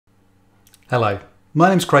Hello, my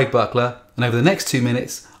name's Craig Buckler, and over the next 2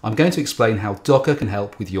 minutes I'm going to explain how Docker can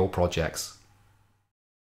help with your projects.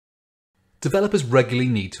 Developers regularly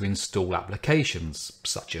need to install applications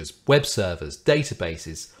such as web servers,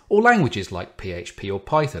 databases, or languages like PHP or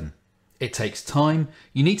Python. It takes time,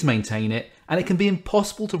 you need to maintain it, and it can be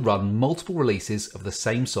impossible to run multiple releases of the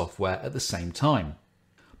same software at the same time.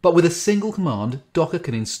 But with a single command, Docker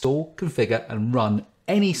can install, configure, and run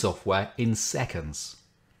any software in seconds.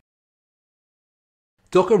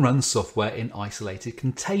 Docker runs software in isolated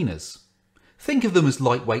containers. Think of them as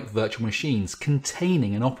lightweight virtual machines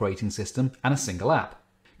containing an operating system and a single app.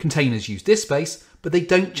 Containers use disk space, but they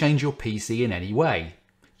don't change your PC in any way.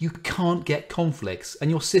 You can't get conflicts,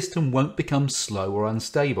 and your system won't become slow or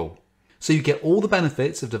unstable. So you get all the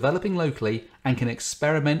benefits of developing locally and can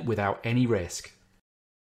experiment without any risk.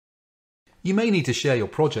 You may need to share your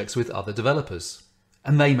projects with other developers,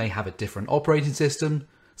 and they may have a different operating system.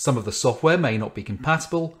 Some of the software may not be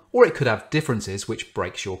compatible, or it could have differences which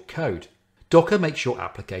breaks your code. Docker makes your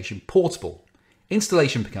application portable.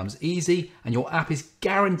 Installation becomes easy, and your app is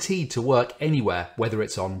guaranteed to work anywhere, whether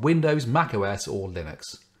it's on Windows, macOS, or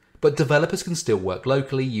Linux. But developers can still work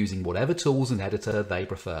locally using whatever tools and editor they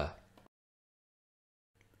prefer.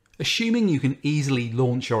 Assuming you can easily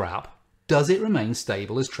launch your app, does it remain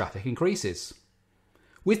stable as traffic increases?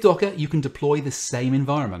 With Docker, you can deploy the same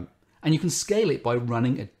environment, and you can scale it by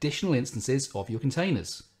running additional instances of your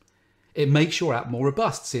containers. It makes your app more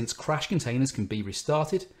robust since crash containers can be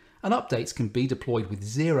restarted and updates can be deployed with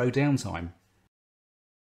zero downtime.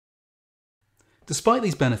 Despite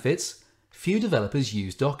these benefits, few developers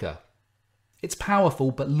use Docker. It's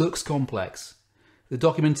powerful but looks complex. The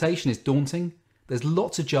documentation is daunting, there's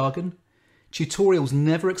lots of jargon, tutorials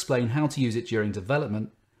never explain how to use it during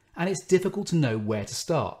development, and it's difficult to know where to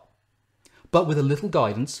start. But with a little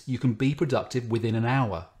guidance, you can be productive within an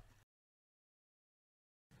hour.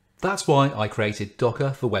 That's why I created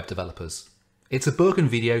Docker for web developers. It's a book and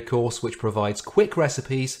video course which provides quick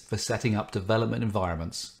recipes for setting up development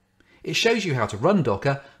environments. It shows you how to run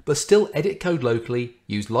Docker, but still edit code locally,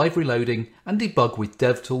 use live reloading, and debug with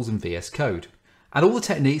DevTools and VS Code. And all the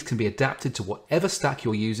techniques can be adapted to whatever stack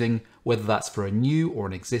you're using, whether that's for a new or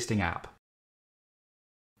an existing app.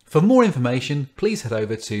 For more information, please head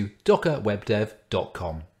over to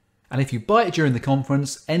dockerwebdev.com. And if you buy it during the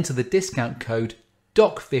conference, enter the discount code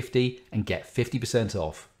DOC50 and get 50%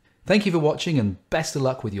 off. Thank you for watching and best of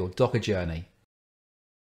luck with your Docker journey.